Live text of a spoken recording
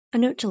A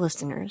note to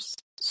listeners: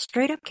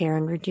 Straight Up Care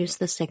and Reduce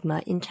the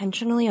Stigma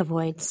intentionally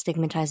avoids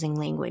stigmatizing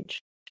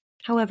language.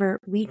 However,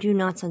 we do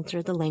not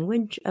censor the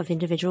language of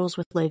individuals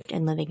with lived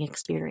and living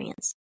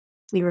experience.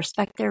 We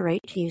respect their right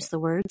to use the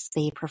words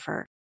they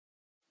prefer.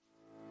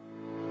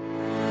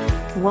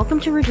 Welcome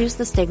to Reduce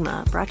the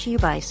Stigma, brought to you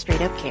by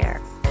Straight Up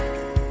Care.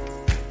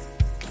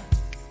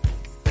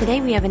 Today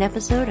we have an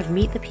episode of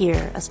Meet the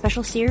Peer, a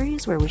special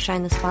series where we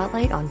shine the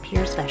spotlight on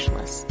peer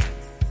specialists.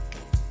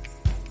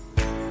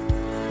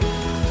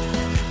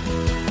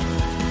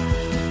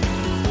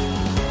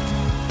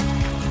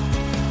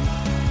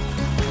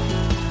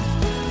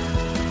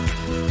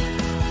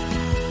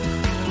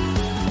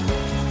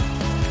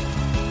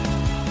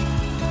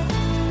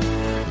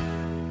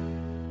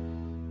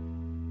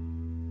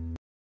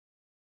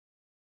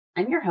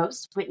 I'm your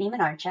host, Whitney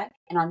Menarcheck,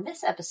 and on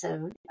this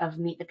episode of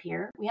Meet the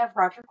Peer, we have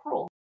Roger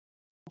Crouell,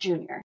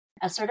 Jr.,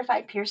 a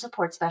certified peer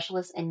support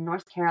specialist in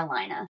North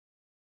Carolina.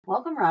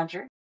 Welcome,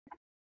 Roger.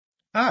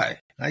 Hi,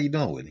 how you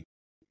doing, Whitney?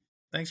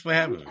 Thanks for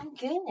having me. I'm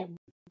good.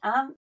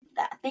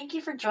 Thank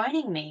you for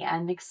joining me.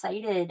 I'm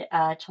excited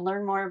to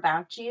learn more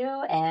about you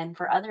and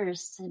for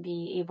others to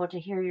be able to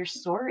hear your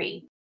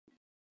story.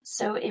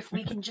 So if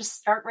we can just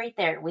start right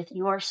there with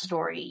your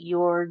story,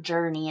 your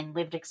journey and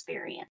lived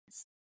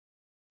experience.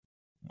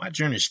 My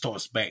journey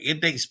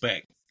dates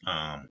back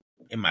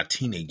in my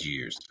teenage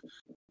years,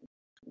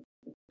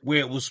 where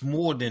it was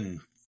more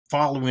than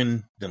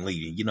following than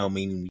leading. You know what I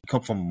mean? You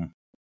come from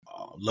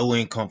a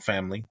low-income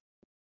family,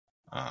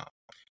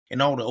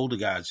 and all the older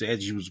guys,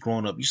 as you was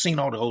growing up, you seen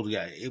all the older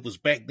guys. It was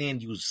back then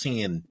you was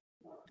seeing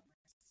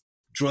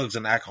drugs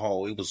and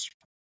alcohol. It was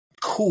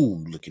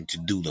cool looking to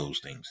do those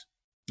things.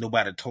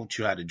 Nobody taught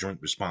you how to drink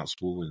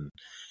responsible and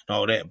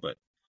all that.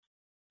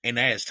 And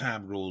as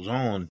time goes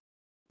on,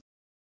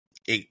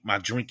 my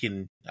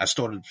drinking, I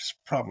started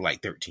probably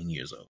like 13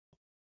 years old.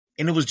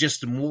 And it was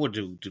just more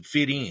to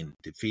fit in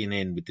with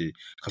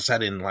because I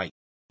didn't like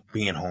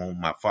being home.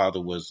 My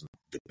father was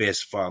the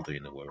best father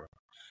in the world.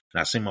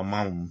 And I seen my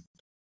mom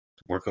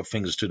work her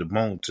fingers to the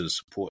bone to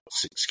support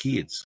 6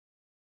 kids.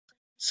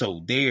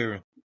 So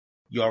there,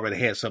 you already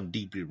had something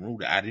deeply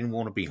rooted. I didn't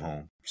want to be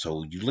home.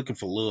 So you're looking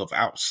for love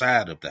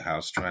outside of the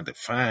house, trying to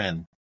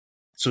find.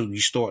 So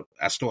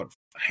I start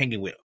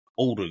hanging with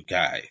older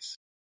guys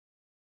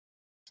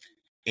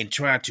and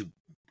trying to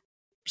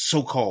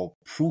so-called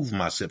prove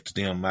myself to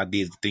them. I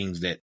did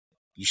things that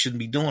you shouldn't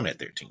be doing at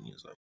 13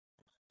 years old.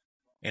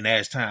 And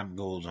as time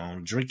goes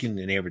on, drinking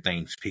and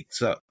everything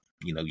picks up.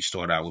 You know, you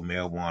start out with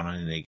marijuana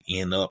and they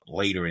end up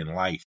later in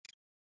life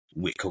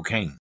with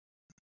cocaine.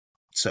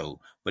 So,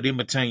 but in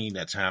between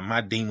that time,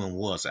 my demon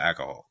was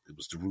alcohol. It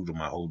was the root of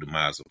my whole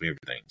demise of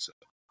everything. So,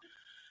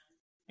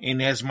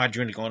 and as my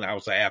journey going, I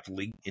was an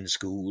athlete in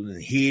school and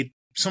hid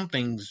some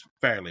things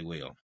fairly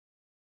well.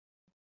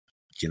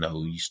 You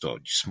know, you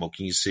start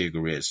smoking your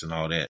cigarettes and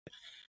all that.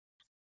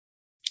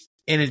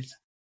 And it,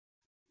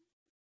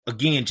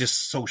 again,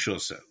 just social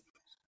stuff.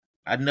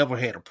 I never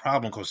had a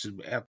problem because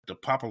after the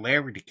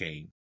popularity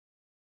came,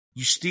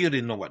 you still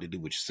didn't know what to do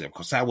with yourself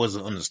because I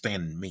wasn't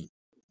understanding me.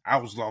 I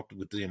was locked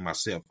within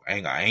myself. I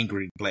ain't an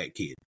angry black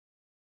kid,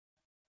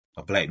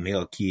 a black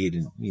male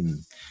kid.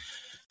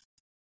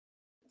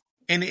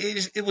 And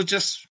it was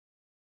just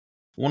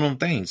one of them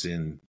things.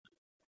 And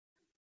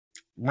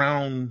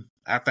around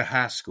after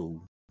high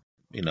school,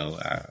 you know,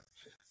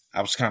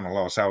 I was kind of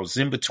lost. I was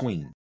in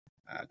between.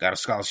 I got a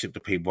scholarship to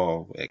play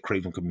ball at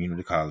Craven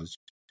Community College.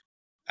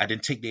 I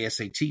didn't take the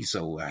SAT,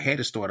 so I had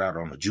to start out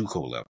on a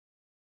JUCO level.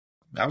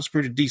 I was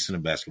pretty decent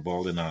in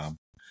basketball, and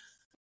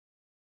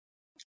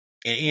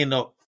end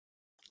up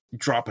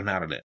dropping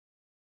out of that.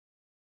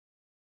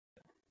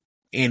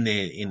 In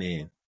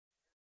the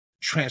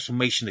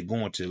transformation to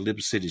going to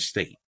Liberty City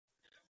State,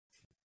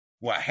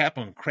 what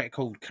happened? Crack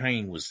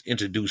cocaine was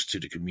introduced to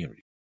the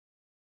community.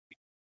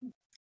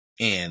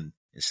 And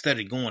instead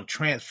of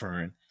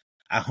transferring,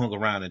 I hung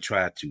around and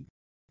tried to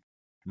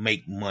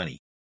make money,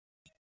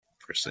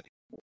 per se.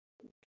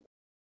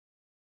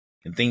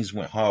 And things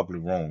went horribly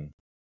wrong.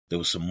 There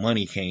was some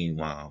money came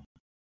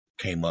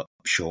up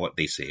short,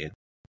 they said.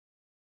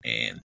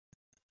 And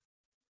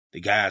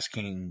the guys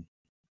came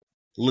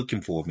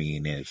looking for me,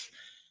 and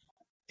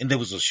there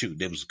was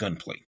there was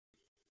gunplay.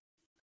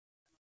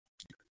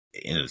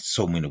 In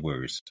so many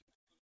words.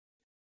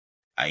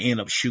 I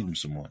ended up shooting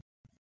someone,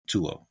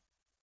 2 of them.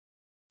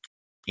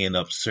 End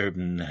up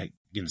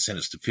getting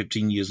sentenced to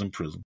 15 years in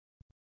prison,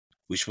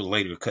 which was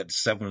later cut to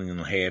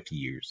 7.5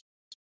 years.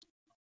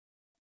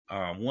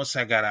 Once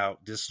I got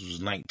out, this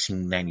was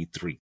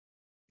 1993.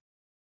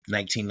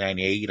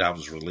 1998, I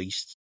was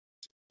released.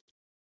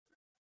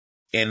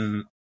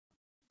 And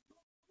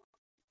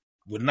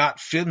with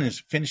not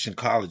finishing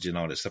college and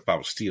all that stuff, I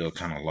was still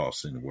kind of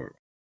lost in the world.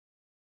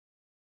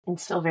 And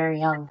still very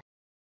young.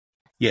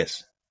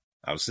 Yes.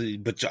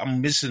 But I'm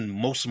missing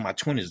most of my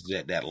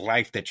 20s, that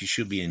life that you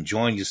should be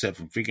enjoying yourself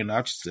and figuring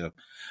out yourself.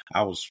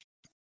 I was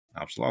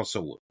lost.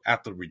 So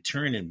after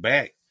returning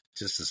back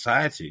to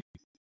society,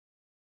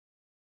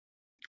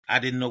 I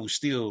didn't know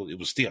it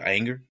was still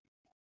anger,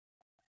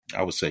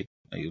 I would say.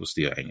 It was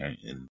still hanging out.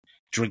 And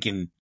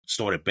drinking,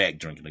 started back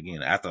drinking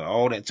again. After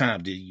all that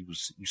time, you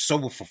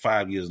sober for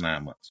 5 years,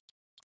 9 months.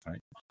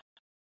 Right?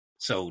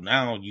 So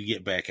now you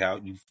get back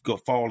out, you go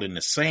fall in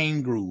the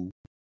same groove,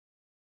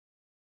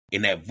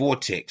 in that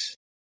vortex.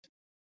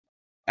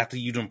 After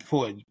you done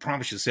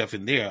promise yourself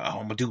in there, oh,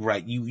 I'm gonna do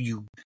right.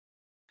 You,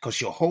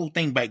 because your whole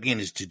thing back then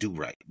is to do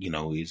right.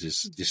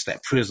 It's just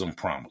that prison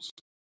promise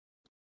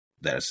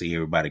that I see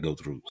everybody go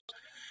through.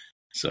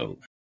 So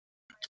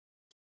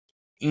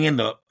end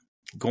up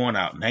going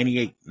out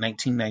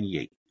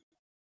 1998.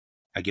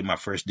 I get my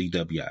first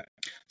DWI.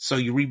 So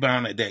you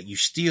rebound at that. You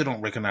still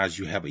don't recognize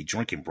you have a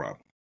drinking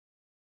problem.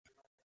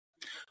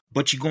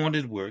 But you going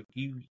to work,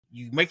 you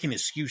making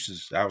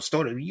excuses. I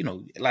started,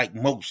 like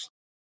most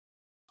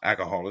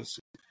alcoholics,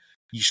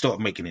 you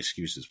start making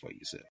excuses for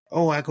yourself.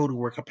 Oh, I go to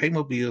work, I pay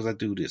my bills, I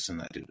do this and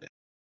I do that.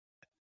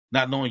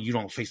 Not knowing you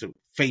don't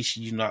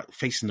you're not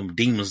facing them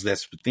demons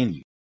that's within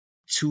you.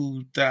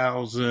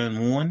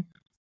 2001,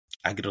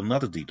 I get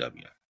another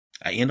DWI.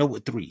 I end up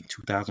with 3.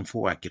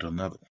 2004, I get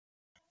another.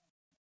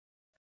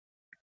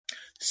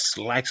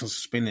 License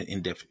suspended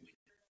indefinitely.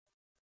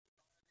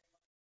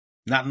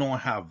 Not knowing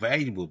how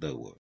valuable they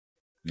were.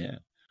 Yeah.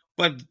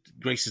 But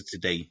gracious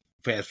today,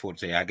 fast forward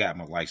today, I got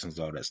my license,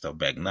 all that stuff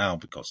back now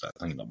because I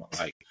cleaned up my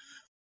life.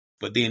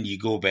 But then you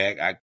go back,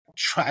 I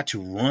tried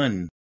to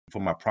run for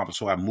my promise,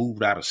 so I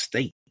moved out of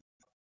state.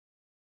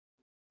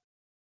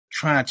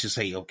 Trying to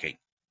say, okay,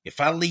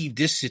 if I leave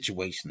this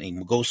situation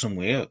and go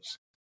somewhere else,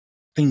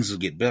 things will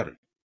get better.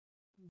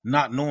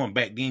 Not knowing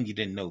back then, you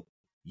didn't know.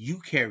 You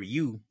carry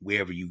you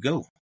wherever you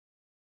go.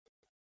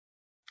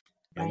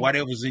 And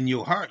whatever's in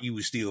your heart, you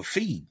will still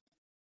feed.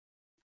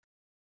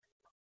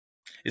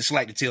 It's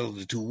like the tale of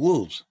the two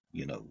wolves.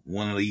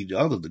 One will leave the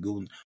other to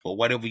go. But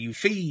whatever you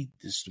feed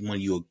is the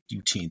one you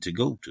tend to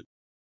go to.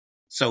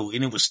 So,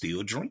 and it was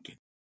still drinking.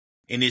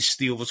 And it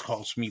still was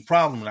causing me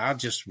problems. And I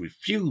just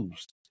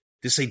refused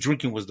to say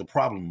drinking was the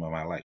problem of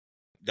my life.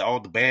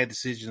 All the bad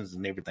decisions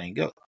and everything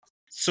else.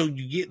 So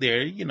you get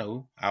there,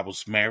 I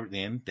was married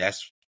then.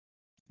 That's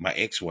my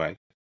ex-wife.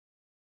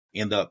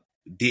 It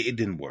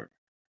didn't work.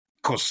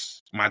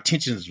 Because my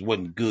intentions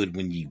wasn't good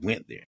when you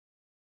went there.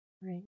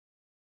 Right.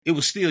 It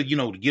was still,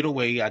 to get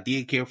away. I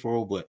did care for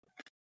her,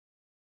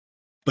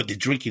 but the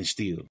drinking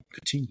still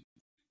continued.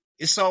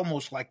 It's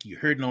almost like you're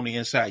hurting on the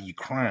inside, you're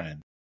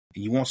crying,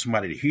 and you want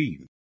somebody to hear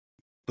you,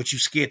 but you're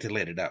scared to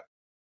let it out.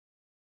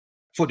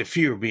 For the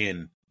fear of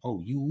being,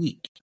 oh, you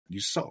weak, you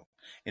soft.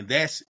 And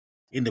that's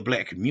in the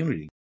black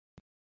community.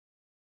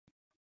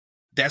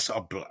 That's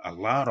a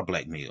lot of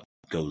black male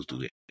goes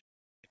through it.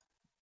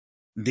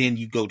 Then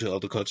you go to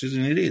other cultures,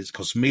 and it is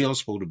because male's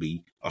supposed to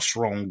be a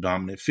strong,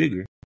 dominant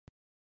figure.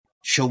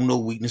 Show no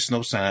weakness,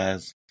 no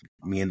signs.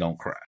 Men don't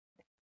cry.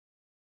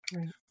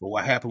 Right. But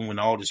what happened when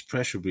all this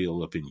pressure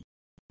built up in you?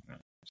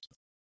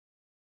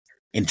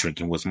 And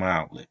drinking was my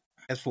outlet.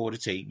 Fast forward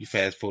to take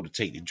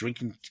the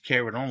drinking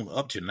carried on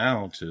up to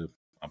now to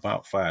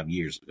about 5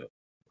 years ago.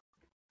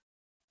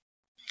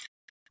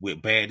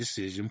 With bad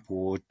decision,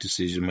 poor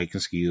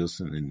decision-making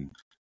skills, and then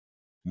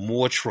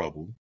more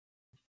trouble.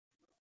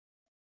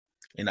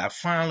 And I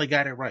finally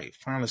got it right.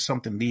 Finally,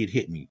 something did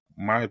hit me.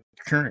 My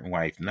current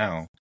wife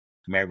now,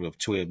 married for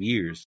 12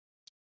 years,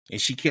 and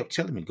she kept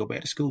telling me, go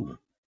back to school.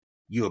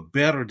 You're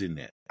better than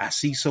that. I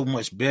see so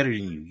much better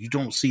than you. You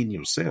don't see in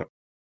yourself.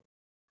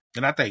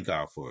 And I thank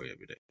God for her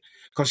every day.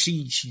 Because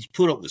she's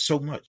put up with so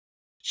much.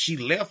 She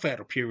left at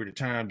a period of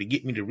time to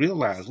get me to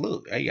realize,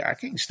 look, hey, I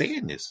can't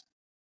stand this.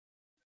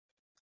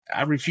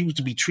 I refuse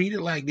to be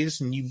treated like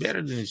this, and you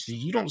better than this.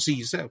 You don't see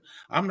yourself.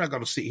 I'm not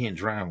going to sit here and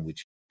drown with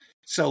you.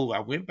 So I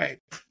went back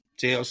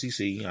to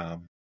LCC.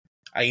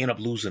 I ended up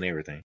losing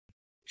everything.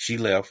 She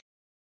left.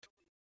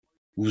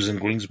 We was in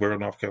Greensboro,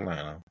 North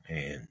Carolina,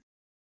 and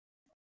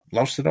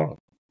lost it all.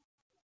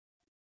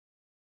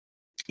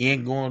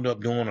 And going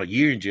up doing a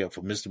year in jail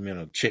for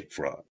misdemeanor check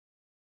fraud.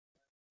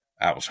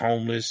 I was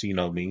homeless, you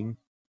know what I mean?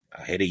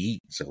 I had to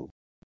eat, so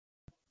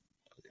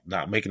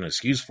not making an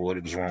excuse for it,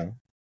 it was wrong.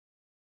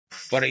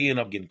 But I ended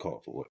up getting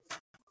caught for it.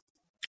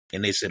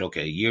 And they said,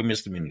 okay, year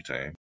misdemeanor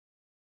time.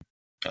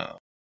 Like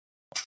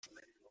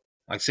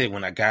I said,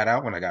 when I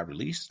got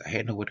released, I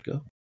had nowhere to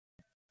go.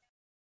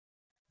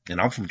 And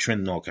I'm from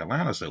Trenton, North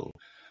Carolina, so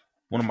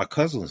one of my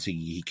cousins,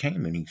 he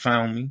came and he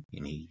found me,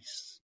 and he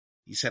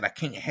said, I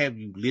can't have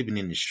you living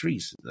in the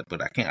streets,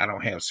 but I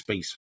don't have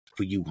space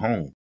for you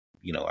home.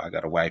 I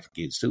got a wife and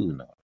kids too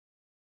and all.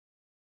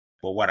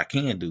 But what I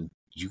can do,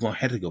 you're going to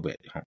have to go back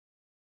home.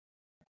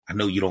 I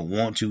know you don't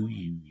want to,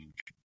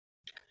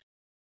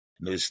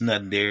 there's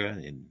nothing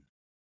there,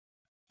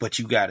 but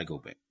you got to go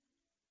back.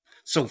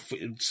 So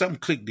something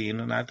clicked in,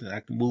 and I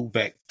can move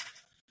back.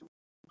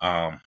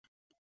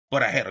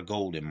 But I had a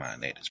goal in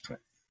mind at this point.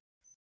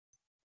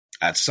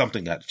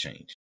 Something got to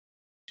change.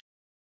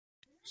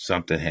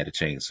 Something had to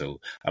change.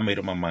 So I made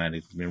up my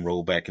mind to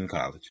enroll back in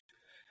college.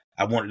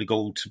 I wanted to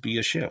go to be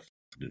a chef.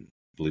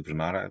 Believe it or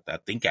not, I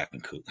think I can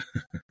cook.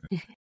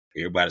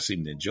 Everybody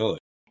seemed to enjoy it.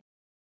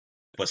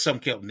 But some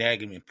kept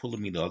nagging me and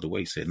pulling me the other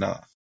way. Said, nah,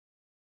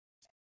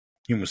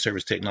 human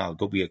service technology,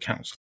 go be a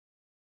counselor.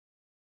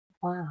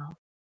 Wow.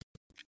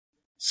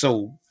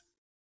 So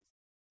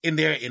in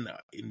there,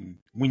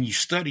 when you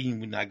study,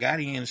 when I got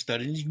in and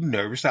studied, you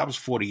nervous. I was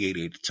 48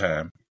 at the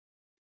time.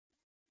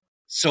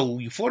 So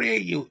you're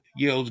 48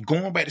 years old,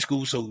 going back to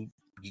school. So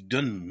you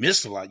done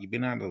missed a lot. You've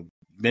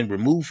been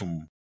removed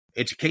from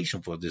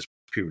education for this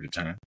period of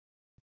time.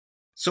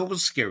 So it was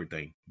a scary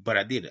thing, but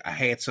I did it. I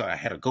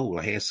had a goal.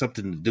 I had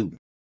something to do.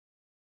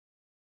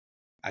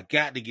 I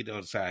got to get the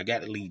other side. I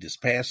got to leave this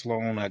past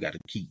alone. I got to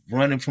keep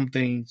running from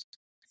things,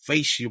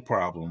 face your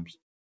problems,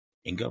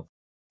 and go.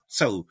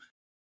 So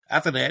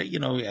after that,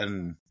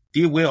 and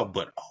did well,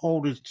 but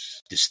all the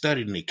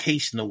studying the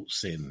case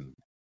notes and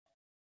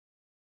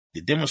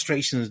the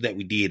demonstrations that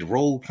we did,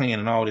 role playing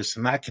and all this,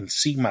 and I can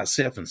see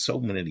myself in so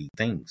many of these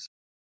things.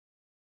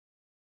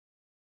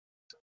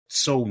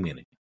 So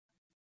many.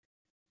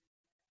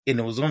 And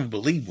it was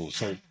unbelievable.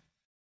 So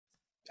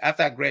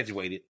after I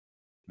graduated,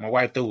 my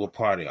wife threw a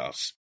party, a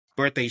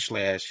birthday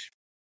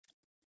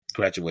 /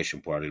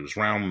 graduation party. It was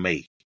around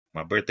May.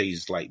 My birthday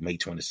is like May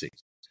 26th.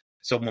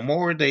 So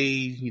Memorial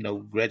Day,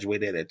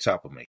 graduated at the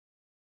top of May.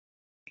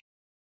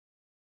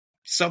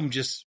 Something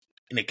just,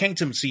 and it came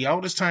to me, see,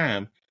 all this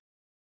time,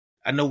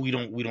 I know we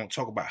don't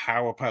talk about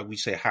higher power. We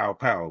say higher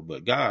power,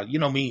 but God,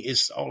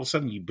 it's all of a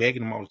sudden you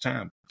begging him all the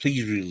time.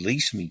 Please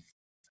release me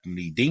from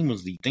these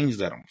demons, these things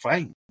that I'm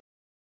fighting.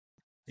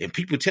 And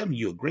people tell me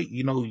you're great.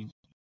 You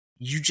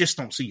just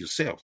don't see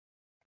yourself.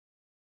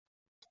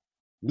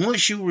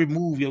 Once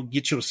you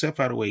get yourself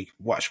out of the way,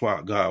 watch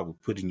what God will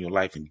put in your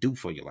life and do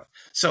for your life.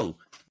 So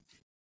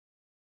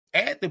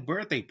at the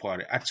birthday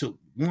party, I took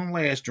one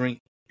last drink,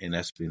 and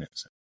that's been it.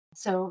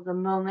 So the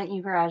moment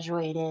you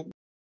graduated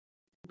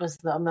was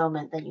the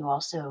moment that you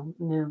also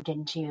moved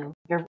into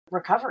your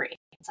recovery,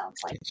 it sounds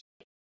like.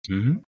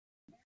 Mm-hmm.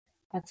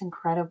 That's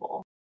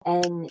incredible.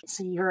 And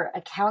so you're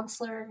a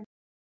counselor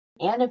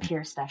and a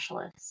peer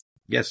specialist.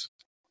 Yes.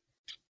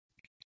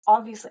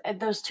 Obviously,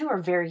 those two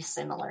are very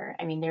similar.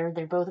 I mean, they're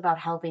both about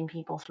helping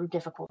people through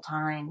difficult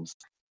times.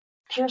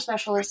 Peer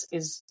specialist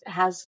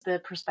has the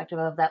perspective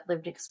of that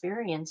lived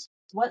experience.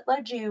 What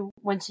led you,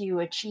 once you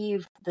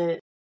achieved the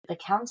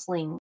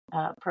counseling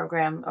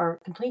program or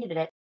completed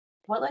it,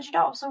 what led you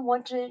to also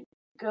want to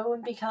go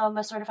and become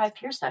a certified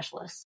peer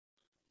specialist?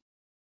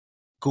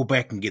 Go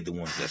back and get the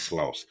ones that's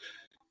lost.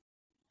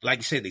 Like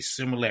you said, there's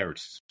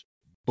similarities,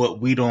 but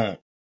we kind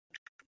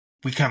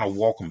of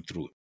walk them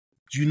through it.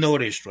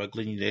 They're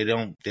struggling.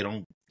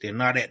 They're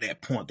not at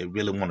that point they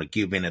really want to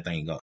give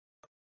anything up.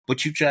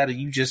 But you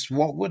just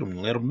walk with them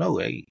and let them know,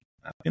 hey,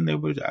 I've been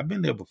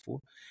there before.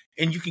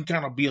 And you can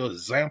kind of be an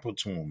example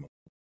to them.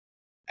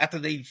 After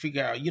they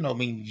figure out,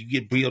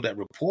 you build that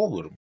rapport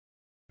with them.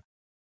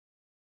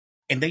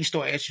 And they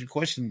start asking you the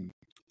question,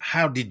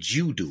 how did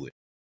you do it?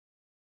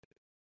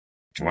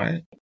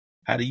 Right?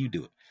 How do you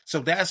do it? So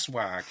that's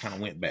why I kind of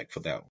went back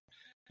for that one.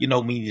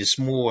 It's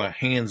more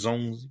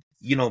hands-on.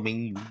 You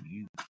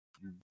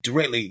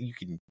directly, you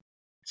can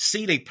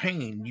see their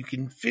pain. You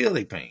can feel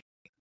their pain.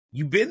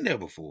 You've been there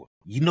before.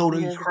 They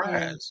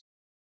cries.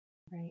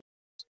 Right.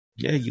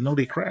 Yeah,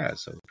 they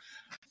cries. So,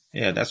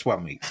 yeah, that's why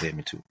it led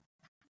me to it.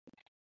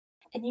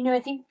 And,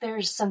 I think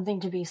there's something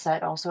to be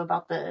said also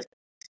about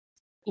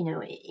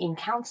in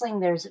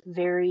counseling,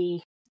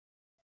 you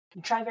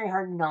try very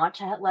hard not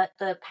to let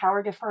the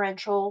power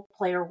differential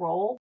play a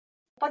role,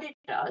 but it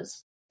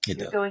does.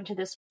 You're going to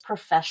this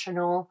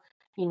professional,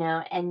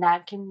 and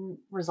that can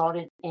result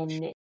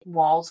in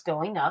walls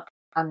going up,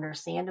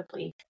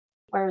 understandably.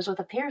 Whereas with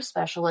a peer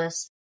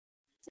specialist,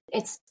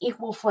 it's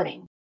equal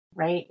footing,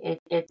 right?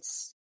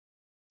 It's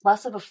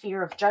less of a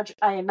fear of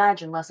I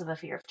imagine less of a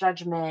fear of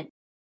judgment,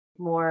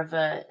 more of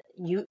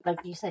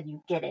like you said,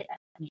 you get it.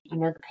 You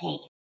know the pain.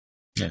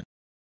 Yeah.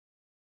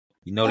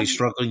 They're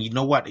struggling. You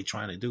know what they're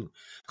trying to do.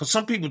 Because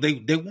some people,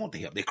 they want the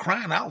help. They're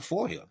crying out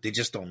for help. They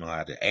just don't know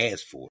how to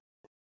ask for it.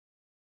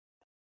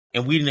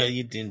 And we know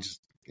you didn't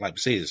just, like I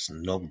say, there's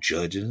no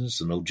judging,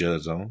 so no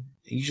judge on.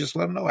 You just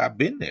let them know, I've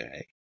been there.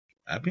 Hey,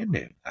 I've been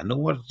there. I know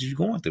what you're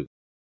going through.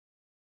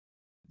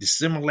 The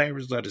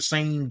similarities are the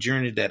same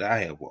journey that I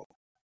have walked.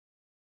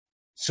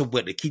 So,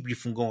 but to keep you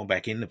from going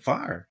back in the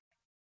fire,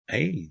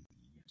 hey,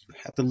 you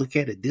have to look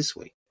at it this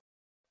way.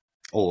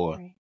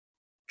 Or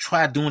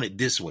try doing it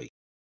this way.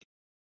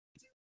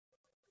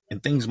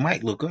 And things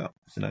might look up,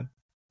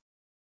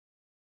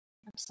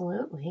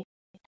 Absolutely.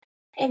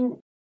 And,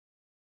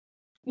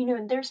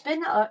 there's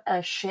been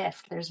a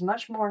shift. There's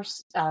much more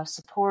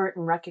support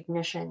and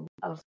recognition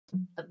of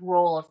the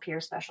role of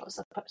peer specialists,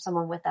 of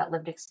someone with that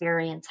lived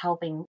experience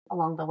helping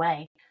along the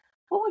way.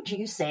 What would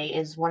you say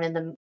is one of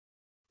the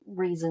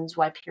reasons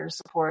why peer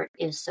support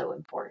is so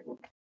important?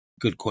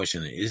 Good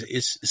question.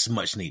 It's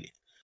much needed.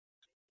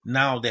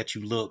 Now that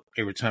you look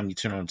every time you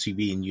turn on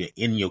TV and you're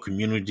in your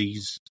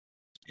communities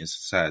and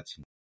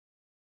society,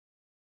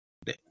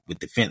 with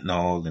the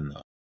fentanyl and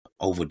the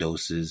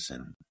overdoses,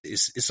 and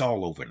it's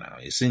all over now.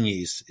 It's in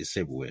you. It's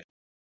everywhere.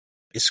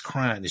 It's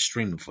crying. It's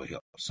screaming for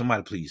help.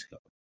 Somebody please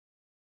help.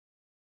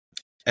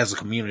 As a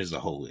community as a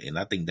whole, and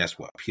I think that's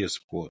what peer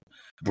support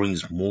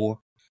brings more.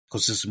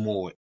 because it's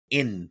more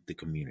in the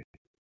community.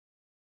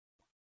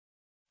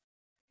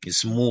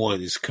 It's more,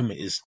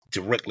 it's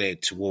directly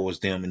towards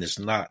them, and it's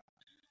not.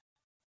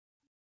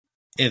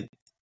 And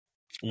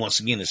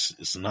once again,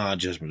 it's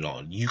non-judgment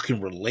on. You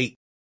can relate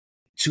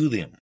to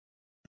them.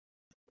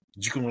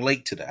 You can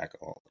relate to the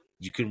alcohol.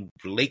 You can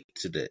relate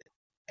to the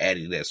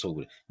addict that's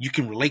over. You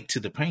can relate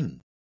to the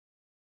pain.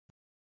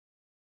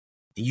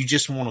 And you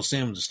just want to see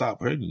them to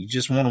stop hurting. You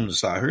just want them to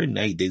stop hurting.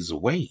 Hey, there's a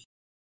way.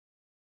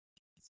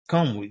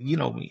 Come,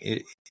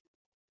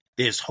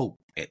 there's hope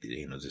at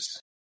the end of this.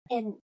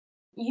 And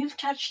you've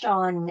touched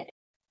on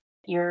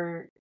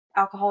your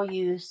alcohol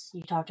use.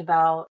 You talked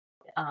about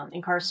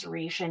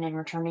incarceration and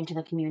returning to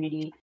the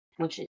community,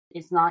 which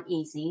is not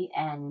easy.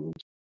 And,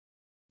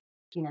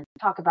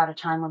 talk about a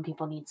time when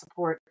people need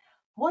support.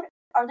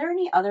 Are there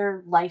any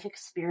other life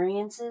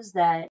experiences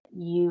that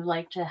you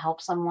like to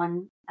help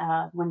someone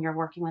when you're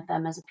working with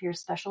them as a peer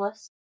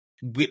specialist?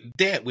 With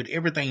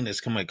everything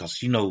that's coming, because,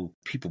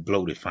 people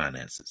blow their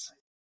finances.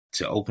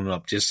 To open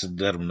up, just to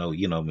let them know,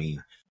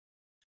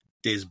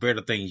 there's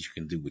better things you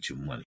can do with your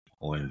money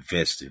or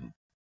invest in,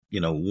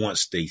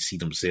 once they see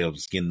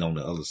themselves getting on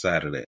the other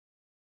side of that.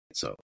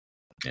 So,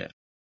 yeah.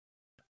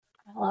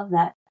 I love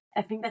that.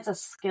 I think that's a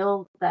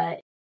skill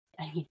that,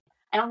 I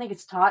don't think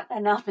it's taught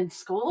enough in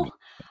school.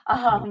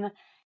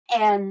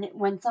 And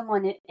when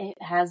someone it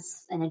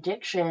has an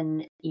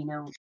addiction,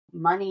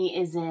 money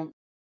isn't,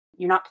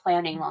 you're not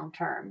planning long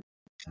term.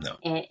 No.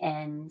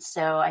 And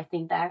so I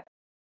think that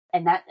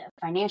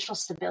financial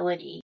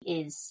stability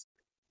is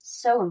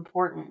so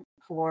important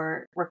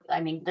for work.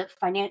 I mean, the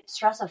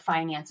stress of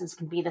finances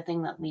can be the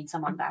thing that leads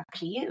someone back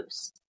to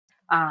use.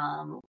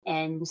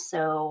 And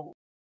so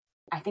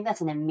I think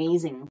that's an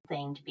amazing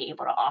thing to be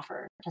able to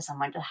offer to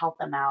someone, to help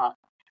them out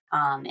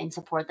and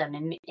support them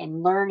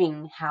in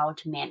learning how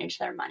to manage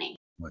their money.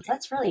 So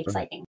that's really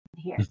exciting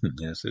to hear.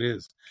 Yes, it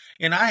is.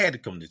 And I had to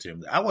come to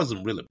terms. I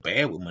wasn't really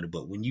bad with money,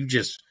 but when you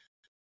just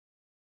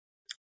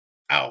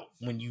out,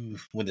 when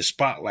the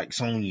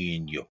spotlight's on you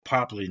and you're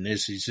popular and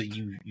this, so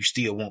you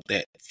still want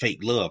that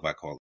fake love, I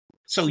call it.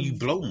 So you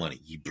blow money.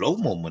 You blow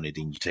more money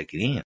than you take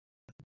it in.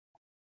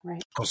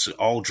 Right. Because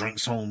all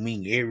drinks on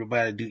me,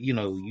 everybody do,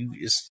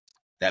 it's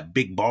that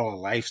big baller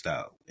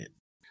lifestyle.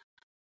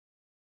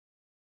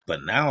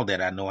 But now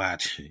that I know how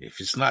to, if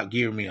it's not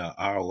giving me an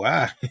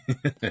ROI,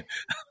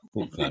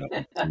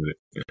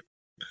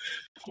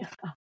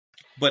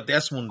 but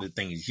that's one of the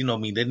things,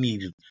 they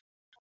need,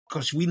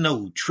 because we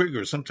know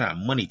triggers,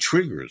 sometimes money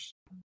triggers.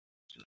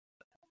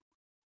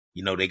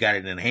 They got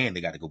it in hand,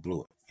 they got to go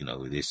blow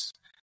it. This.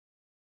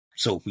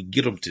 So if we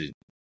get them to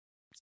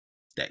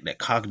that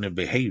cognitive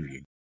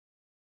behavior,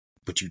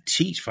 but you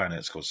teach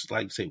finance, because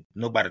like I say,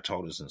 nobody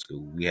taught us in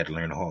school. We had to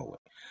learn the hard way.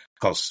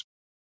 Because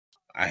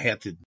I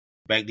had to,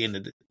 back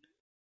then,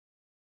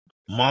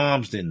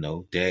 moms didn't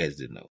know, dads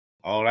didn't know.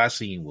 All I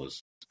seen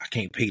was, I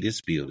can't pay this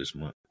bill this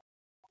month.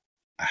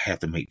 I have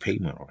to make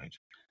payment arrangements.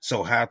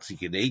 So how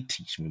can they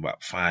teach me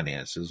about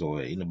finances,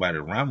 or anybody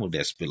around me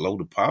that's below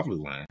the poverty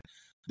line?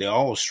 They're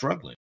all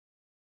struggling.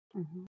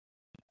 Mm-hmm.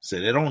 So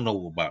they don't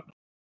know about,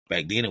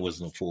 back then it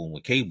wasn't a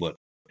 401k, but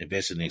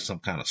investing in some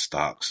kind of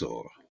stocks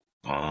or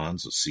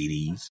bonds or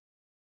CDs.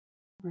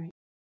 Right.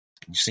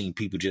 You seen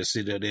people just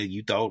sit there,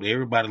 you thought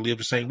everybody lived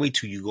the same way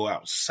till you go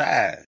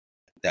outside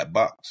that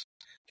box.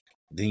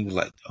 Then you're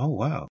like, oh,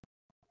 wow,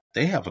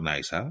 they have a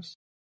nice house.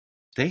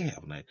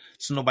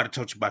 So nobody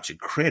taught you about your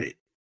credit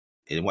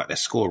and what that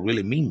score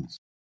really means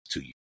to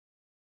you.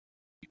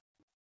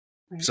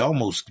 Right. It's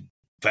almost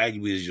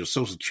valuable as your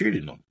Social Security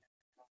number.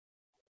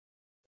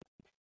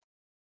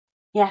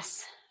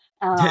 Yes.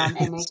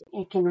 And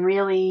it can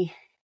really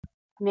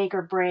make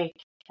or break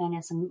kind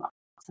of some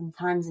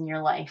times in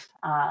your life.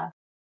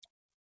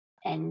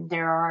 And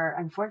there are,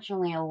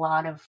 unfortunately, a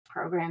lot of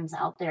programs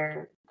out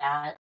there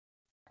that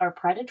are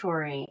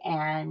predatory,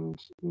 and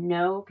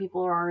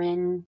people are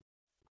in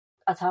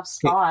a tough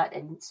spot.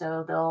 And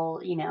so they'll,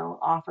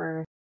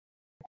 offer,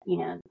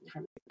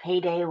 different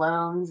payday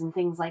loans and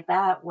things like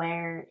that,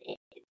 where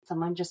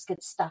someone just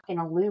gets stuck in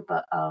a loop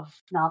of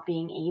not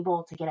being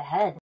able to get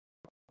ahead.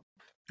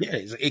 Yeah,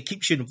 it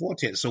keeps you in the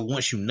vortex. So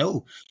once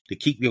to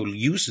keep your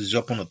usage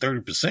up on a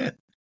 30%,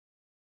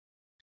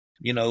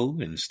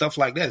 and stuff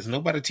like that.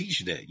 Nobody teach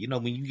you that.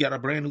 When you got a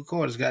brand new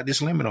car, it's got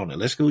this limit on it.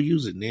 Let's go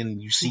use it. And then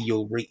you see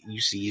your rate, you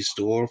see your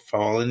store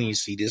falling, and you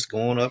see this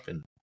going up.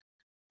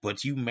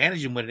 But you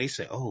manage your money. They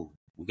say, oh,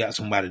 we got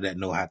somebody that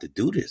know how to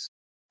do this.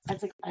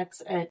 That's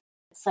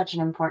such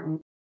an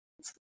important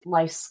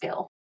life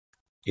skill.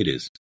 It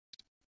is.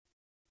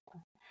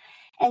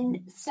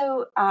 And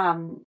so,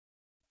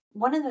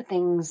 one of the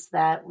things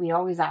that we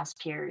always ask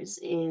peers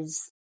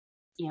is,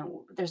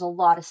 there's a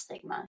lot of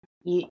stigma.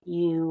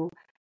 You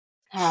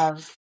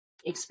have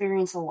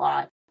experienced a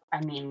lot.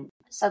 I mean,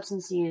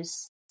 substance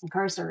use,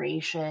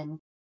 incarceration,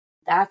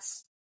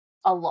 that's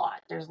a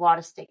lot. There's a lot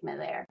of stigma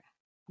there.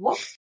 What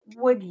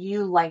would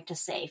you like to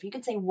say? If you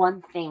could say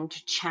one thing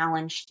to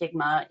challenge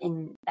stigma,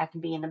 that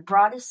can be in the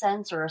broadest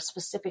sense or a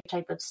specific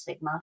type of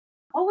stigma,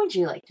 what would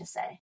you like to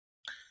say?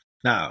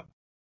 Now,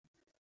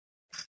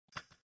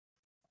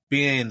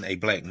 being a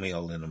black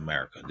male in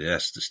America,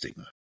 that's the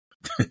stigma.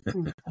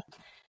 Mm.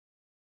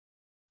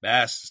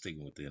 That's the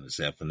stigma within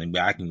itself. And then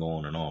I can go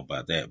on and on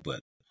about that,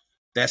 but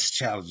that's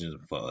challenging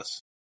for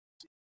us.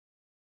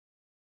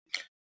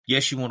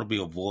 Yes, you want to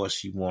be a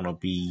voice, you want to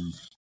be,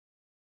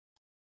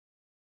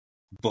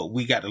 but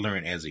we got to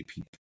learn as a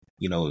people,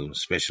 you know,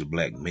 especially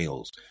black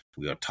males.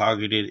 We are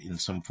targeted in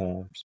some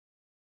forms,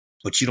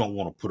 but you don't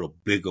want to put a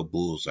bigger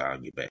bullseye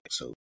on your back.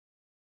 So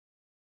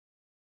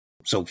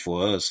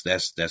for us,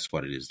 that's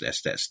what it is.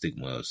 That's that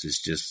stigma.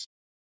 It's just,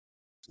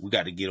 we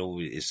got to get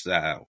over it. It's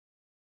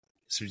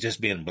just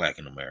being black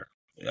in America,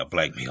 a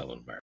black male in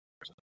America.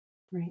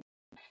 Right.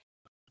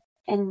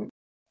 And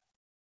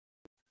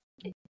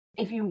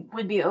if you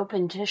would be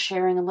open to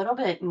sharing a little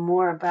bit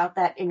more about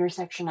that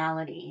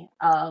intersectionality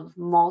of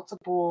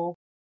multiple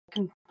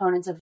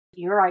components of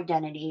your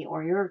identity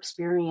or your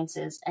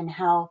experiences and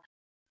how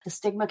the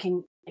stigma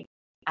can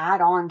add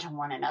on to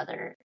one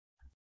another.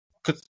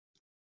 Because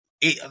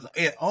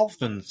it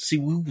often, see,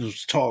 we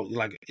was taught,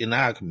 like in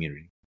our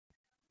community,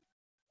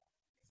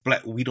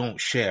 black, we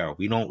don't share,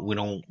 we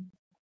don't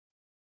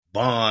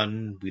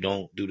bond, we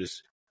don't do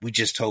this. We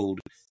just told,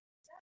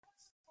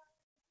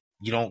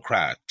 you don't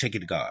cry, take it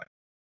to God.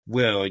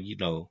 Well,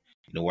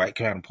 white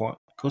counterpart,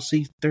 go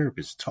see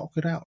therapists, talk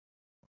it out,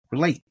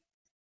 relate.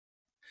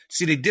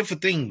 See, they're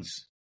different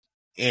things.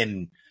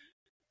 And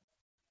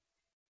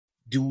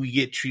do we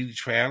get treated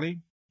fairly?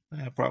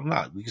 Probably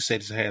not. We can say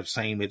to have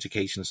same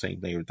education, same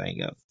thing,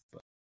 everything else.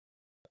 But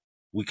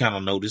we kind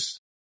of notice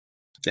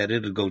that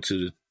it'll go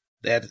to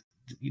that,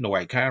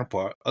 white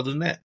counterpart. Other than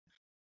that,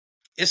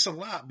 it's a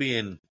lot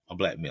being a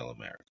black male in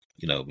America.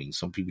 You know, I mean,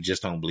 some people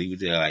just don't believe it.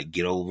 They're like,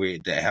 get over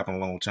it. That happened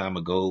a long time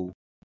ago.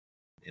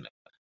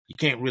 You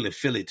can't really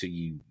feel it till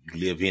you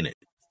live in it.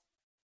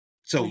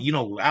 So,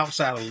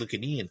 outside of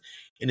looking in,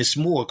 and it's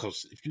more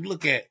because if you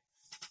look at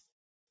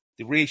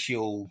the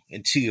ratio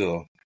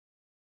until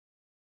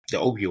the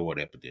opioid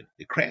epidemic,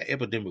 the crack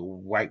epidemic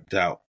wiped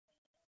out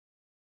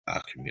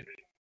our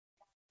community.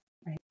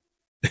 Right.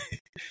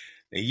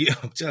 And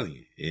I'm telling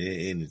you,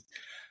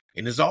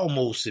 and it's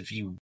almost, if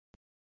you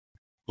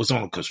was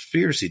on a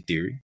conspiracy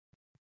theory,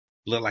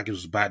 looked like it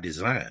was by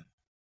design.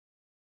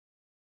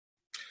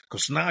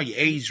 Because now your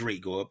age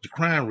rate go up, the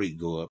crime rate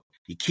go up,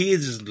 your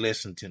kids is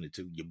less attended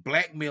to, your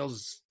black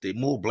males, there are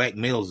more black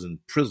males in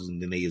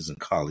prison than there is in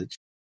college.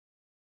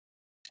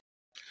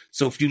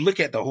 So if you look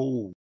at the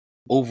whole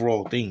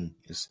overall thing,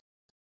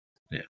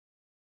 yeah.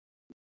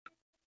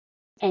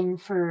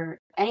 And for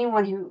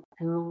anyone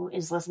who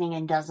is listening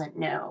and doesn't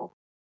know,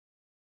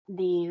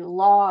 the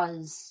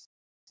laws,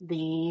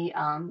 the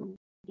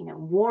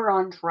war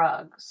on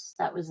drugs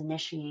that was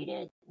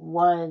initiated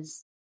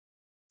was,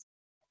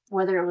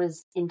 whether it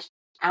was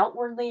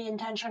outwardly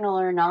intentional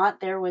or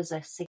not, there was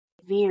a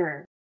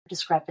severe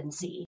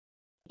discrepancy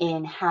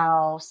in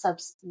how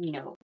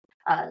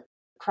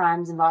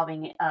crimes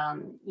involving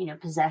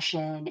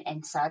possession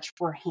and such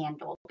were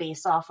handled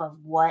based off of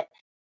what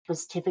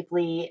was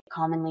typically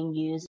commonly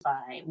used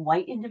by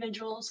white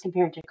individuals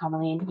compared to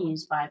commonly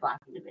used by black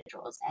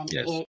individuals. And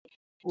Yes. It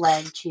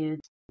led to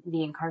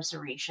the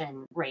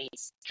incarceration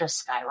rates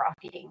just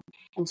skyrocketing.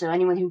 And so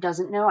anyone who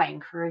doesn't know, I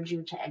encourage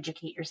you to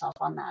educate yourself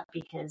on that,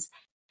 because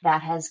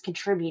that has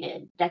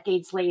contributed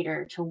decades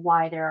later to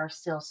why there are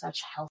still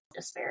such health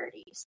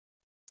disparities.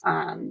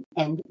 And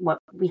what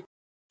we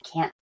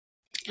can't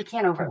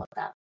overlook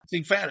that.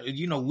 See,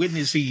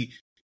 Whitney,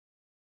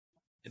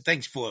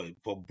 thanks for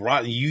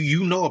broad.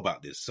 You know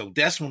about this, so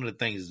that's one of the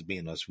things is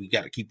being us. We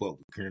got to keep up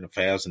with current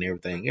affairs and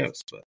everything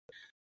else. But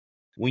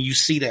when you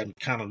see that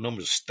kind of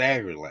numbers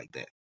stagger like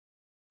that,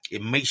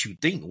 it makes you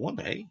think,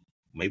 wonder, hey,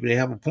 maybe they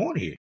have a point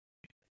here.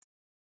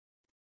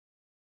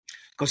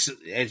 Because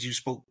as you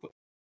spoke,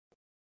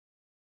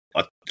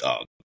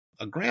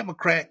 a gram of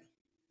crack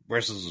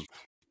versus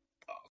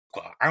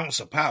an ounce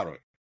of powder.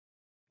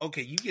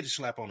 Okay, you get a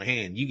slap on the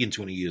hand, you get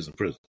 20 years in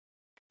prison.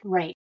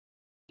 Right.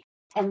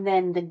 And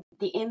then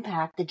the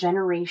impact, the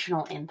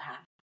generational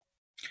impact.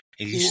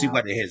 And you see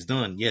what it has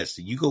done. Yes,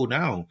 you go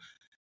down.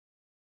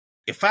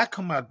 If I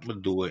come out the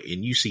door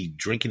and you see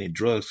drinking and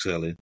drug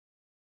selling,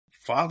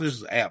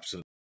 father's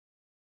absent,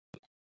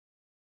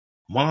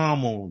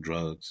 mom on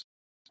drugs,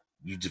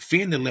 you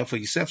defend the left for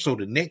yourself. So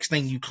the next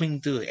thing you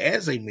cling to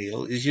as a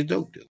male is your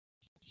dope deal.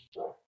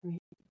 Right.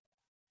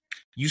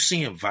 You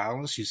seeing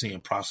violence, you seeing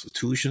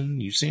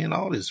prostitution, you seeing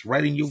all this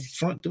right in your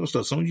front door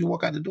stuff as soon as you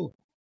walk out the door.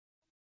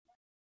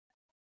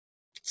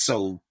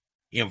 So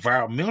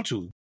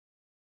environmental,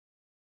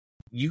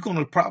 you're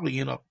gonna probably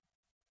end up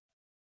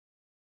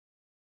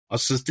a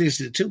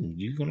statistic too.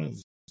 You're gonna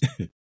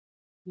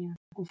yeah,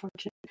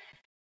 unfortunately.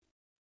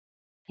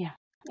 Yeah.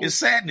 It's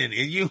saddening,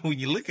 and when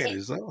you look at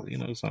it, so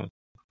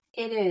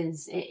it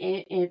is.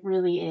 It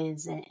really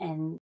is,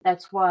 and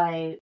that's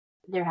why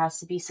there has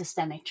to be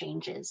systemic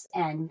changes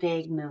and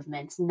big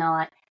movements.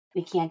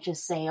 We can't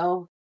just say,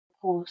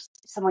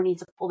 someone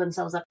needs to pull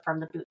themselves up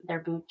from their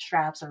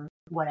bootstraps or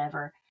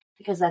whatever,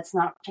 because that's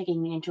not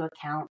taking into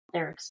account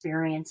their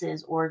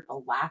experiences or the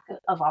lack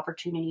of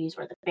opportunities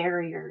or the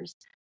barriers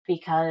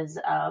because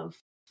of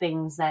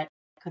things that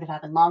could have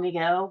happened long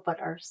ago, but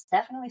are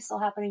definitely still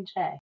happening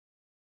today.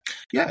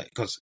 Yeah,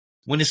 because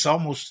when it's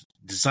almost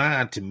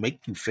designed to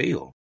make you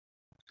fail,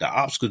 the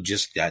obstacle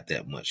just got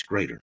that much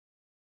greater.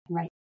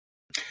 Right.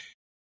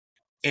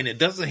 And it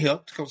doesn't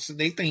help because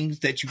they things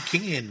that you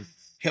can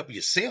help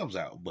yourselves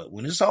out. But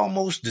when it's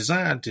almost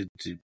designed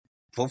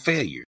for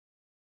failure,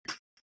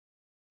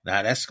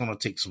 now that's going to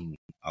take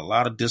a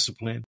lot of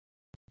discipline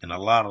and a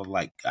lot of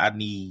I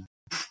need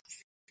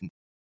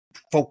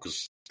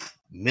focus,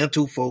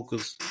 mental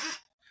focus.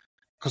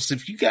 Because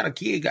if you got a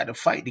kid got to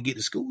fight to get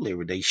to school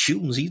every day,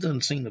 shootings, he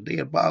doesn't see a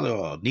dead body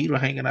or a needle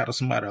hanging out of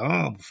somebody's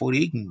arm before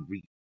they can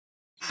reach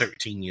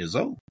 13 years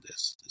old.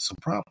 It's a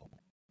problem.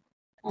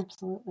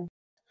 Absolutely.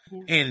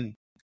 Yeah. And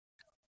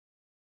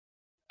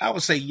I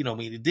would say,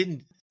 it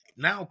didn't.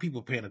 Now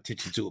people paying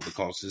attention to it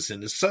because it's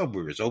in the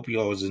suburbs.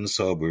 Opioids in the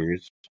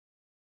suburbs.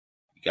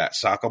 You got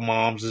soccer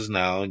moms is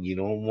now, and you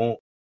don't want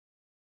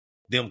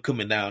them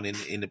coming down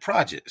in the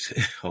projects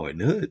or in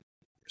the hood.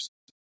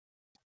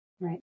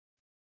 Right.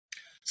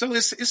 So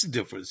it's a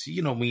difference.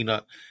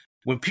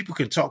 When people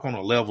can talk on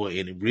a level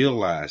and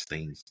realize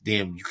things,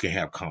 then you can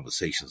have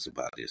conversations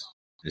about this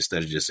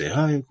instead of just saying,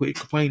 "Hey, quit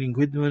complaining,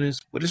 quit doing this."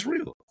 But it's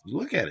real. You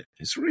look at it;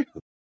 it's real.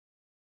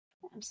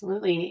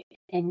 Absolutely.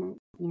 And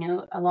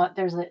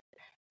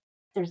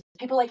there's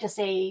people like to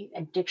say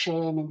addiction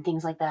and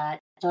things like that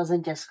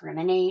doesn't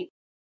discriminate,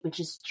 which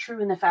is true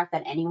in the fact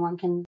that anyone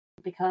can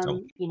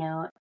become,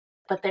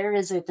 but there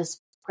is a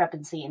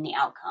discrepancy in the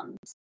outcomes.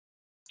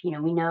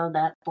 We know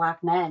that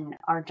Black men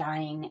are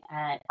dying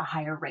at a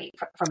higher rate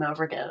from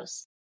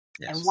overdose.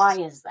 Yes. And why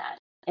is that?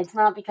 It's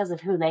not because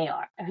of who they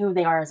are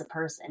as a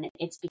person.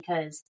 It's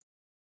because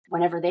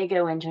whenever they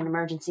go into an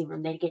emergency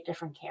room, they get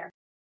different care.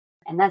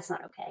 And that's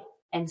not okay.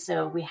 And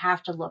so we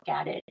have to look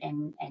at it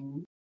and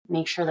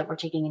make sure that we're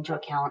taking into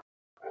account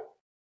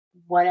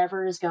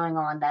whatever is going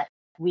on, that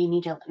we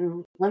need to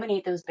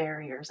eliminate those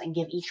barriers and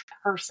give each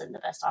person the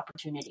best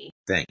opportunity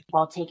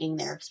while taking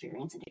their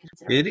experience into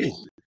consideration. It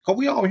is. Because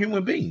we all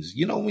human beings.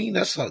 You know what I mean?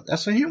 That's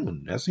a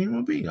human. That's a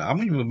human being. I'm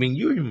a human being.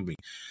 You're a human being.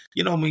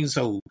 You know what I mean?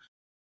 So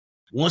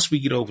once we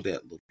get over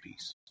that little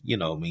piece, you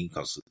know what I mean?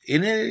 Because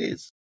it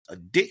is.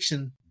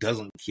 Addiction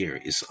doesn't care.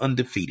 It's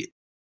undefeated.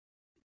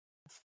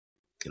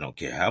 You don't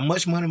care how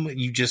much money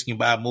you just can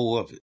buy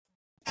more of it.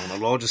 On a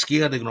larger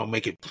scale, they're going to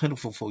make it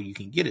plentiful so you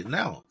can get it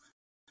now.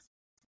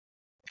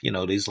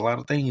 There's a lot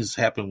of things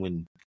happen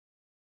when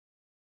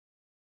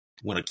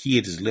a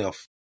kid is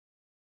left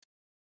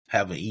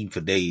haven't eaten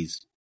for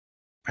days,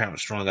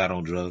 parents strung out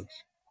on drugs.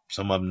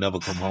 Some of them never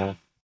come home,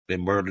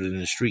 been murdered in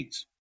the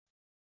streets.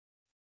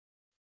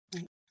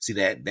 See,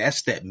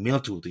 that's that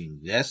mental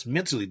thing. That's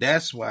mentally.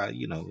 That's why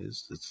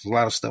it's a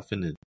lot of stuff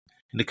in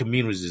the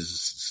communities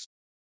is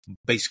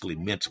basically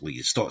mentally.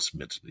 It starts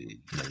mentally.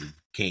 You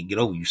can't get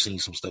over. You've seen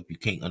some stuff you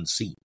can't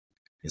unsee,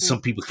 and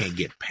some people can't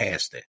get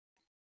past that.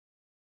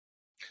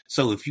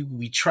 So if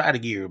we try to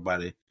give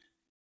everybody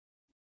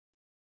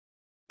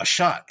a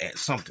shot at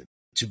something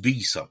to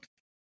be something,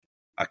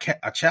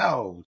 a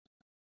child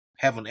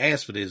haven't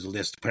asked for this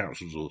unless the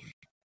parents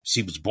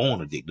she was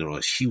born addicted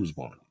or she was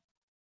born addicted.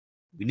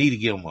 We need to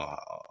give them a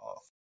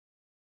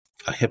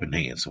helping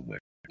hand somewhere.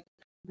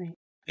 Right.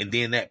 And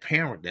then that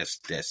parent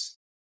that's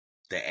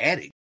the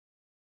addict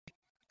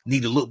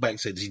need to look back and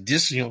say,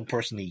 this is the young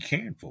person that you're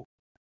caring for.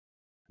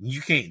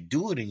 You can't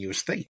do it in your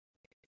state.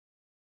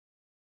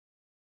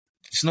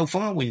 It's no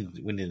fun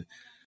when the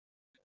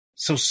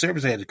social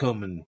service had to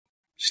come and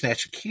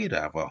snatch a kid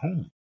out of our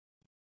home.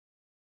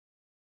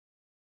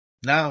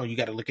 Now you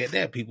got to look at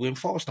that. People in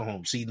foster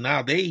homes. See,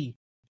 now they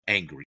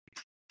angry.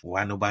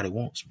 Why nobody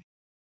wants me?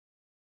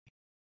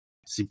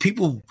 See,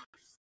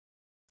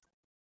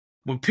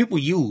 when people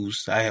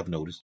use, I have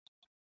noticed,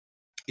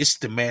 it's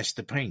to mask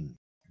the pain.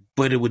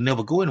 But it would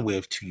never go anywhere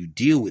until you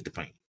deal with the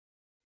pain.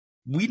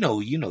 We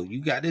know,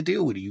 you got to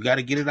deal with it. You got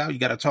to get it out. You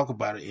got to talk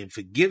about it and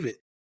forgive it.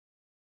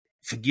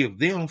 Forgive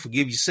them,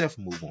 forgive yourself,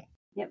 and move on.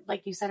 Yep,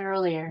 like you said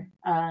earlier,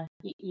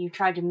 you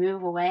tried to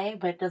move away,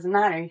 but it doesn't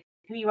matter.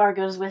 Who you are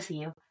goes with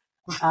you.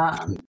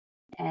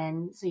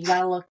 And so you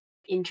got to look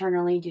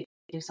internally,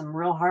 do some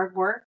real hard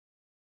work.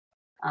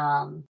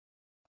 Yeah.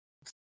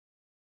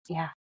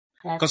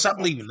 Because I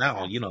believe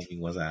now,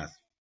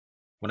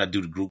 when I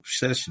do the group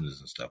sessions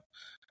and stuff,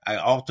 I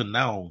often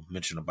now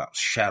mention about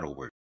shadow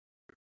work.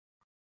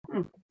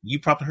 You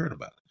probably heard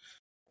about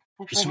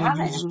it. It's when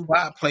you use a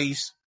quiet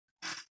place,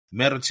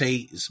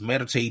 meditate, it's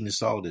meditating,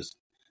 it's all this.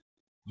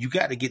 You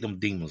got to get them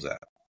demons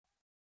out.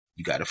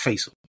 You got to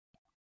face them.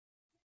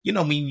 You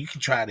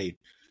can try to,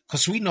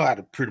 because we know how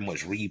to pretty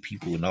much read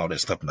people and all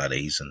that stuff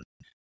nowadays and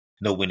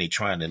know when they're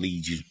trying to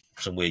lead you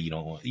somewhere you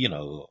don't want,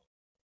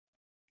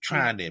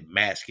 trying to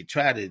mask it,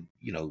 try to,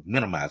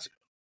 minimize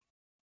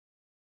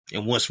it.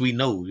 And once we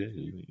know,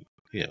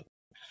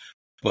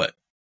 but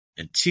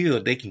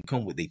until they can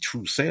come with their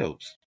true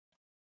selves,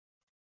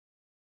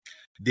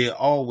 they'll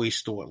always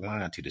start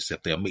lying to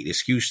themselves. They'll make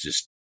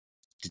excuses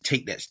to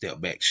take that step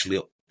back,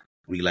 slip,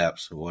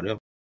 relapse, or whatever.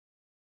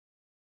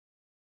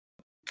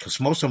 Because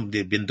most of them,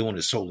 they've been doing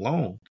it so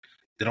long,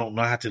 they don't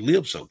know how to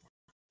live sober.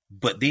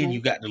 But then Right.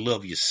 you got to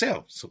love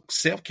yourself. So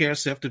self-care,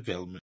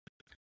 self-development.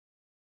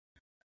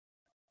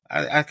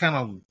 I kind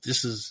of,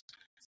 this is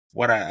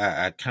what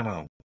I kind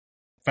of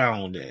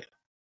found that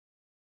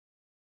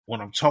when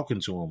I'm talking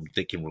to them,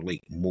 they can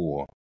relate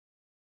more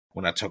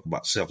when I talk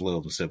about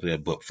self-love and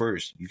self-love. But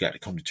first, you got to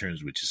come to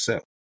terms with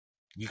yourself.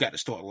 You got to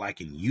start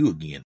liking you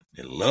again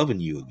and loving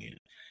you again.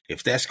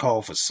 If that's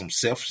called for some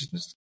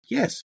selfishness,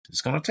 yes,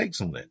 it's going to take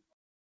some of that.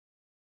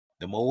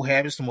 Them old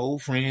habits, them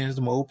old friends,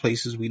 them old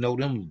places, we know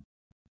them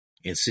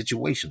in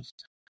situations.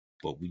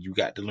 But you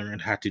got to learn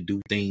how to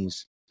do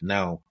things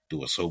now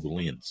through a sober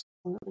lens.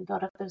 Build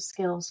up those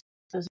skills,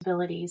 those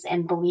abilities,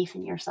 and belief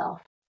in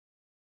yourself.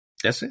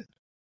 That's it.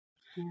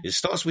 Yeah. It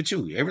starts with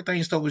you.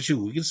 Everything starts with you.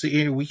 We can sit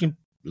here, we can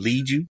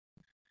lead you.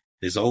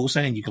 There's an old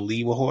saying, you can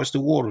lead a horse to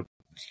water.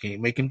 You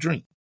can't make him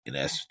drink. And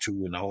that's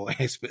true in all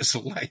aspects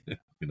of life,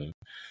 you know.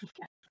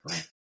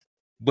 Right.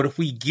 But if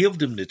we give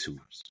them the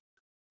tools,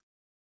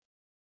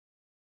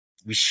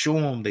 we show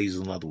them there's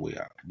another way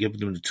out, give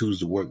them the tools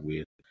to work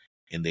with,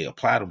 and they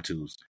apply them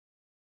tools,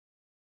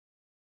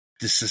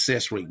 the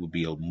success rate would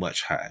be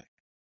much higher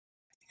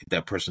if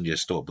that person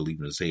just start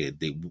believing and say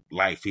that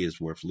life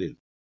is worth living.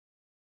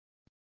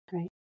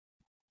 Right.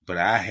 But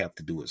I have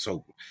to do it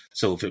sober.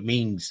 So if it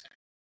means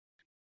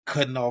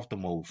cutting off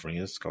them old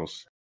friends,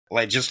 because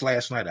like just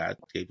last night I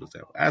gave us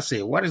that. I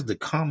said, what is the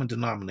common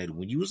denominator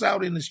when you was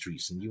out in the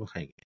streets and you were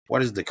hanging?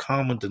 What is the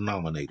common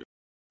denominator?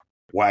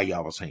 Why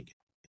y'all was hanging?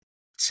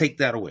 Take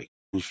that away.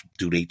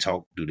 Do they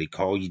talk? Do they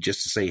call you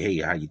just to say, hey,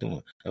 how you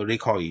doing? Or they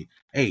call you,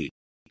 hey,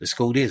 let's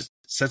go this.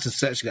 Such and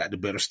such got the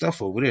better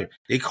stuff over there.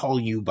 They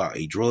calling you about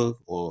a drug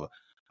or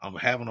I'm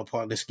having a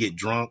party. Let's get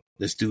drunk.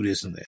 Let's do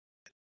this and that.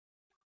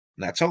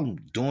 And I told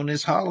them during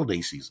this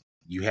holiday season,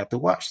 you have to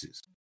watch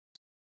this.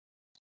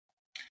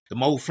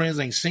 The old friends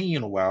ain't seen you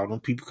in a while. Them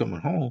people coming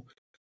home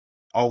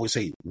always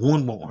say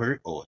one won't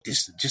hurt or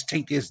this. Just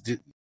take this.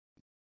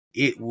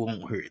 It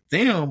won't hurt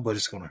them, but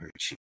it's gonna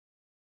hurt you.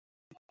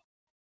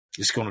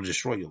 It's gonna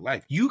destroy your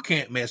life. You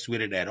can't mess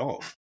with it at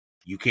all.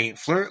 You can't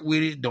flirt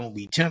with it. Don't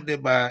be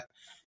tempted by it.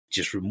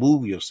 Just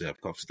remove yourself.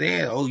 Because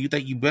there, oh, you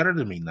think you better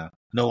than me now?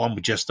 No, I'm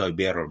just a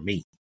better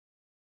me.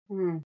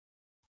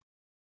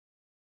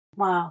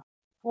 Wow.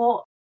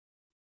 Well,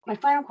 my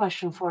final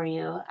question for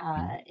you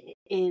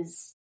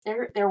is: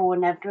 there will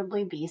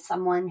inevitably be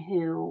someone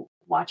who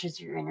watches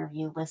your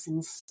interview,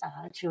 listens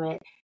to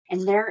it,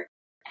 and they're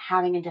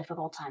having a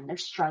difficult time. They're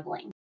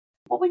struggling.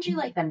 What would you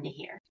like them to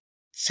hear?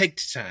 Take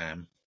the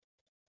time.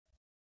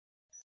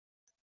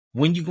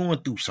 When you're going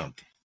through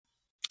something,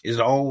 it's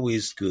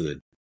always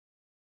good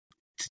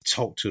to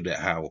talk to that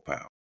higher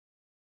power.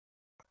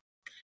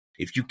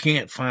 If you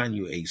can't find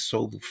you a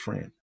sober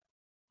friend,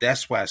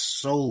 that's why it's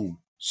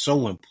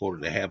so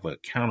important to have an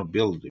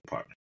accountability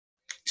partner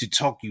to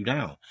talk you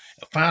down.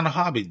 Find a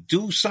hobby,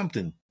 do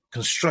something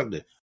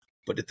constructive.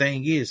 But the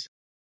thing is,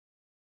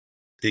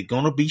 they're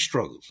going to be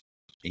struggles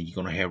and you're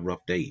going to have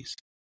rough days.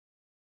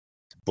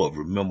 But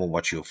remember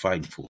what you're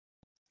fighting for.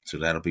 So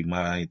that'll be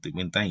my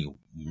thing.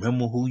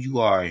 Remember who you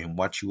are and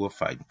what you are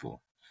fighting for.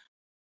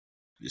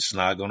 It's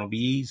not going to be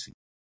easy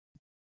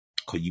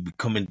because you be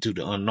coming to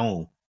the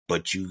unknown,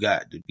 but you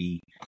got to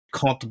be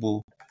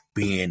comfortable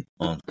being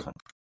uncomfortable.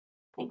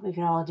 I think we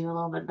can all do a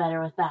little bit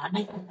better with that.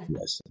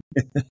 Yes.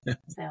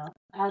 So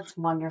that's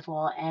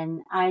wonderful.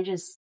 And I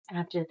just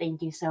have to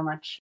thank you so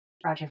much,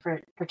 Roger,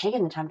 for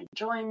taking the time to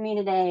join me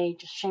today,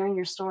 just sharing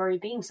your story,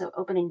 being so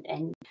open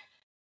and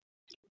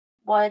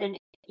what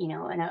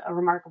a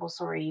remarkable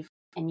story.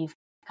 And you've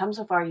come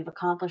so far, you've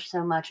accomplished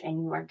so much,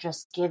 and you are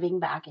just giving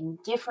back in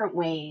different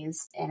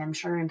ways, and I'm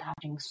sure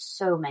impacting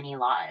so many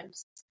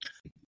lives.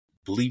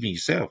 Believe in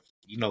yourself.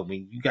 You know, I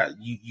mean, you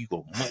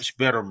a much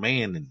better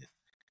man than this.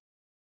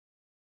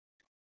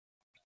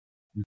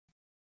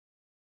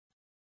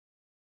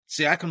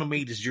 See, I couldn't have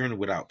made this journey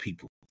without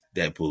people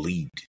that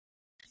believed.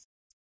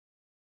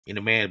 And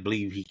a man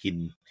believe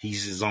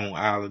he's his own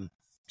island,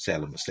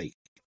 sadly mistake.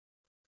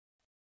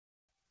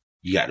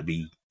 You got to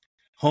be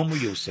humble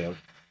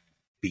yourself,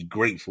 be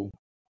grateful,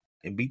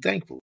 and be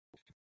thankful.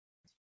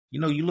 You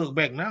know, you look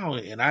back now,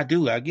 and I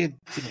get,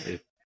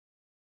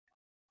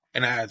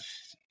 and I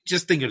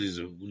just think of this,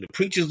 when the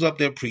preacher's up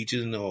there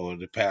preaching, or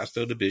the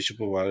pastor, or the bishop,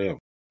 or whatever,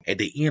 at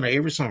the end of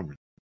every sermon,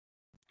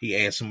 he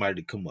asks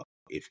somebody to come up.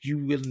 If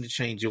you're willing to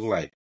change your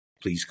life,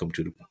 please come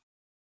to the point.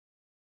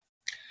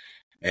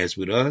 As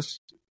with us,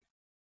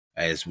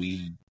 as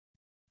we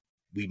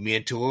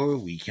mentor,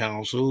 we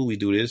counsel, we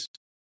do this.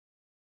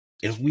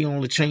 If we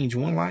only change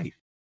one life,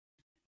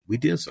 we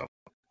did something.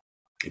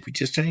 If we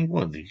just change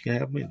one, you can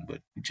have many, but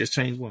we just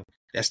change one.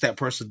 That's that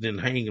person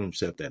didn't hang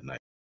himself that night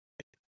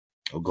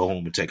or go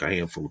home and take a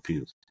handful of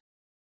pills.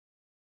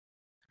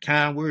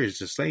 Kind words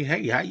to say,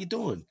 hey, how you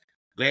doing?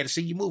 Glad to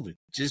see you moving.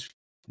 Just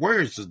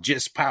words are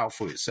just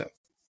powerful itself.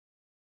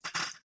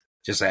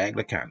 Just an act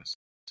of kindness.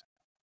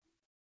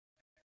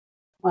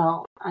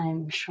 Well,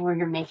 I'm sure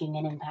you're making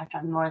an impact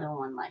on more than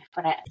one life,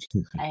 but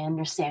I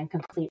understand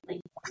completely.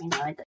 You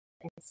know,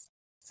 it's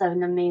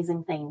an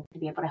amazing thing to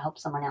be able to help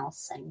someone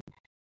else. And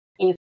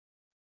if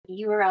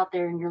you are out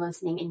there and you're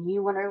listening and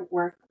you want to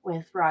work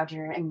with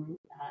Roger and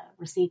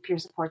receive peer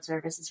support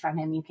services from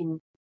him, you can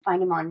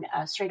find him on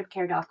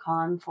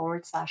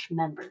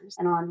straightupcare.com/members.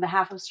 And on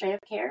behalf of Straight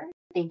Up Care,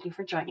 thank you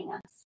for joining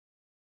us.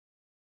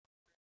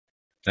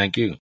 Thank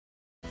you.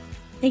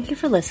 Thank you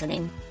for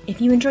listening.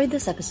 If you enjoyed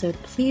this episode,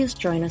 please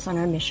join us on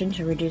our mission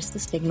to reduce the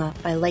stigma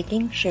by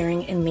liking,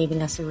 sharing, and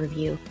leaving us a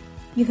review.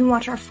 You can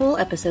watch our full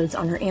episodes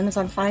on our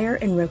Amazon Fire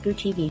and Roku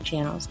TV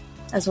channels,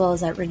 as well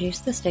as at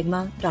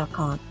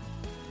reducethestigma.com.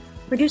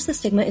 Reduce the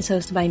Stigma is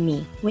hosted by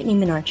me, Whitney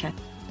Menarcheck,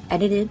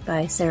 edited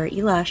by Sarah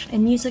Elash,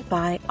 and music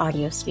by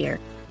Audiosphere.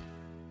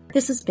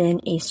 This has been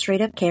a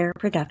Straight Up Care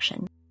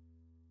production.